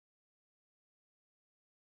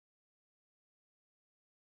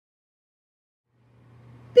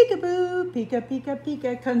Peekaboo, pika, pika,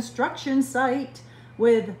 pika, construction site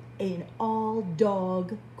with an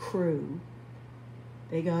all-dog crew.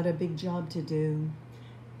 They got a big job to do.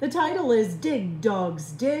 The title is Dig,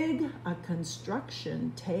 Dogs, Dig, a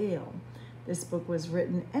Construction Tale. This book was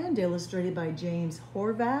written and illustrated by James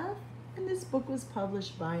Horvath, and this book was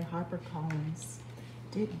published by Harper.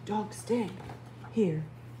 Dig, dogs, dig. Here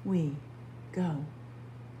we go.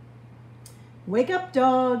 Wake up,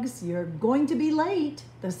 dogs. You're going to be late.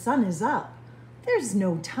 The sun is up. There's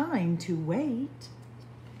no time to wait.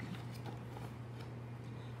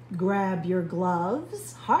 Grab your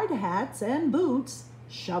gloves, hard hats and boots,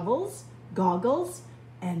 shovels, goggles,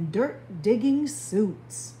 and dirt-digging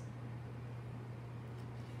suits.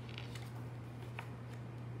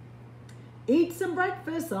 Eat some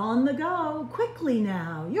breakfast on the go. Quickly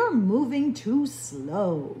now, you're moving too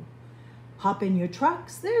slow. Hop in your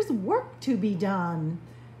trucks, there's work to be done.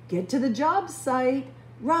 Get to the job site.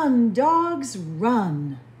 Run, dogs,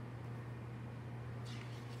 run.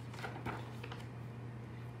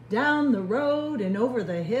 Down the road and over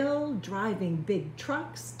the hill, driving big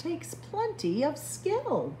trucks takes plenty of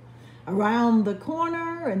skill. Around the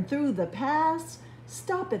corner and through the pass,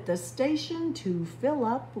 stop at the station to fill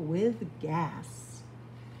up with gas.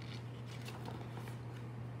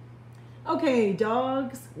 Okay,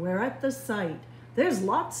 dogs, we're at the site. There's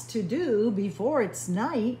lots to do before it's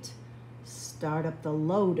night. Start up the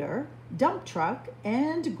loader, dump truck,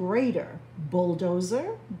 and grader,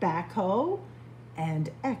 bulldozer, backhoe,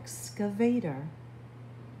 and excavator.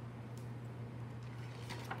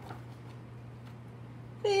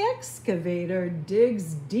 The excavator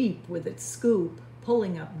digs deep with its scoop,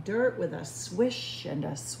 pulling up dirt with a swish and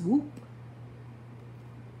a swoop.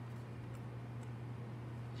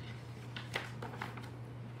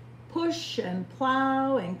 Push and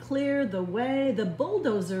plow and clear the way. The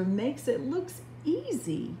bulldozer makes it look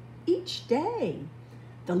easy each day.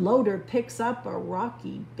 The loader picks up a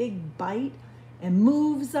rocky big bite and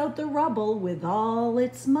moves out the rubble with all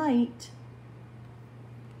its might.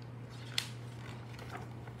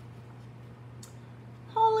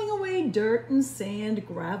 Hauling away dirt and sand,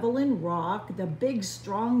 gravel and rock, the big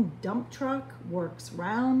strong dump truck works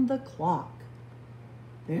round the clock.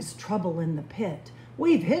 There's trouble in the pit.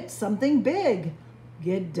 We've hit something big.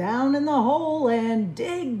 Get down in the hole and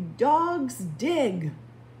dig, dogs, dig.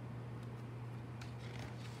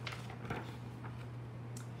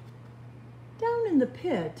 Down in the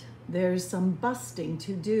pit, there's some busting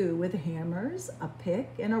to do with hammers, a pick,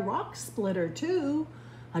 and a rock splitter too.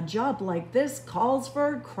 A job like this calls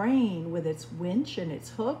for a crane with its winch and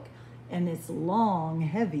its hook and its long,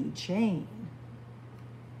 heavy chain.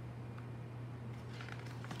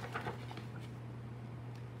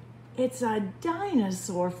 It's a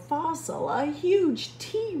dinosaur fossil, a huge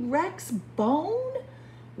T-Rex bone.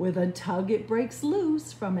 With a tug, it breaks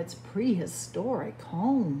loose from its prehistoric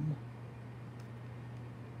home.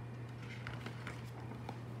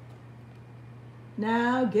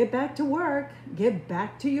 Now get back to work, get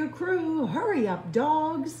back to your crew. Hurry up,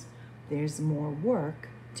 dogs. There's more work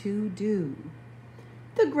to do.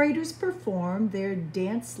 The graders perform their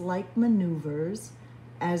dance-like maneuvers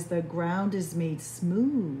as the ground is made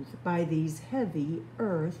smooth by these heavy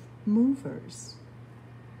earth movers.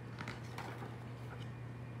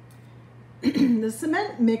 The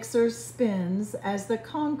cement mixer spins as the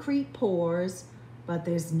concrete pours, but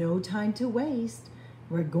there's no time to waste.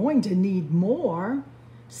 We're going to need more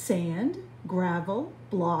sand, gravel,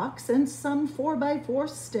 blocks, and some 4x4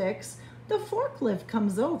 sticks. The forklift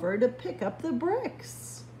comes over to pick up the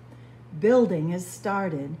bricks. Building has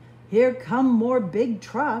started. Here come more big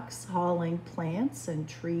trucks hauling plants and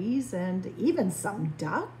trees and even some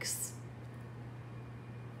ducks.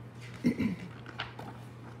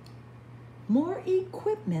 More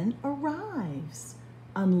equipment arrives.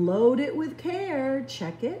 Unload it with care,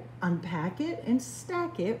 check it, unpack it, and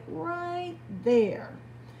stack it right there.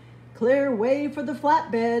 Clear way for the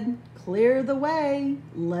flatbed, clear the way,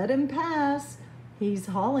 let him pass. He's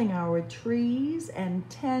hauling our trees and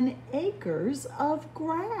 10 acres of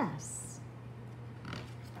grass.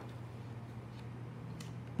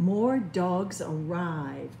 More dogs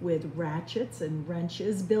arrive with ratchets and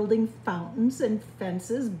wrenches, building fountains and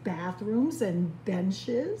fences, bathrooms and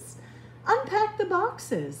benches. Unpack the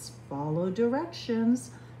boxes, follow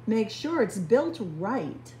directions, make sure it's built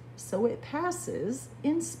right so it passes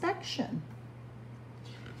inspection.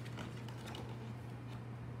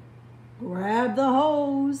 Grab the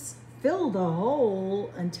hose, fill the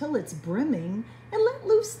hole until it's brimming, and let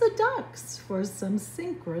loose the ducks for some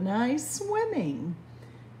synchronized swimming.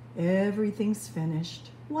 Everything's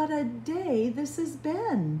finished. What a day this has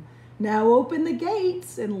been. Now open the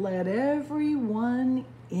gates and let everyone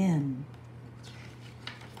in.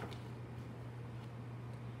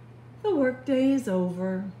 The workday is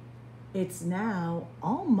over. It's now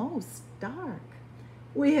almost dark.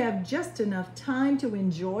 We have just enough time to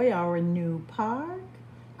enjoy our new park.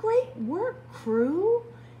 Great work, crew.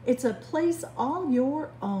 It's a place all your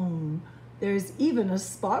own. There's even a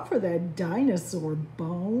spot for that dinosaur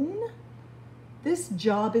bone. This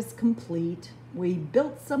job is complete. We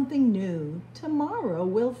built something new. Tomorrow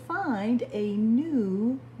we'll find a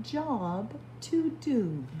new job to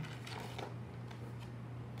do.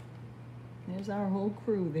 There's our whole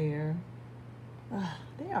crew there.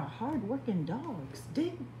 They are hard-working dogs.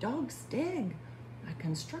 Dig, dogs, dig. A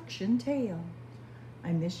construction tale.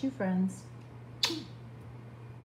 I miss you, friends.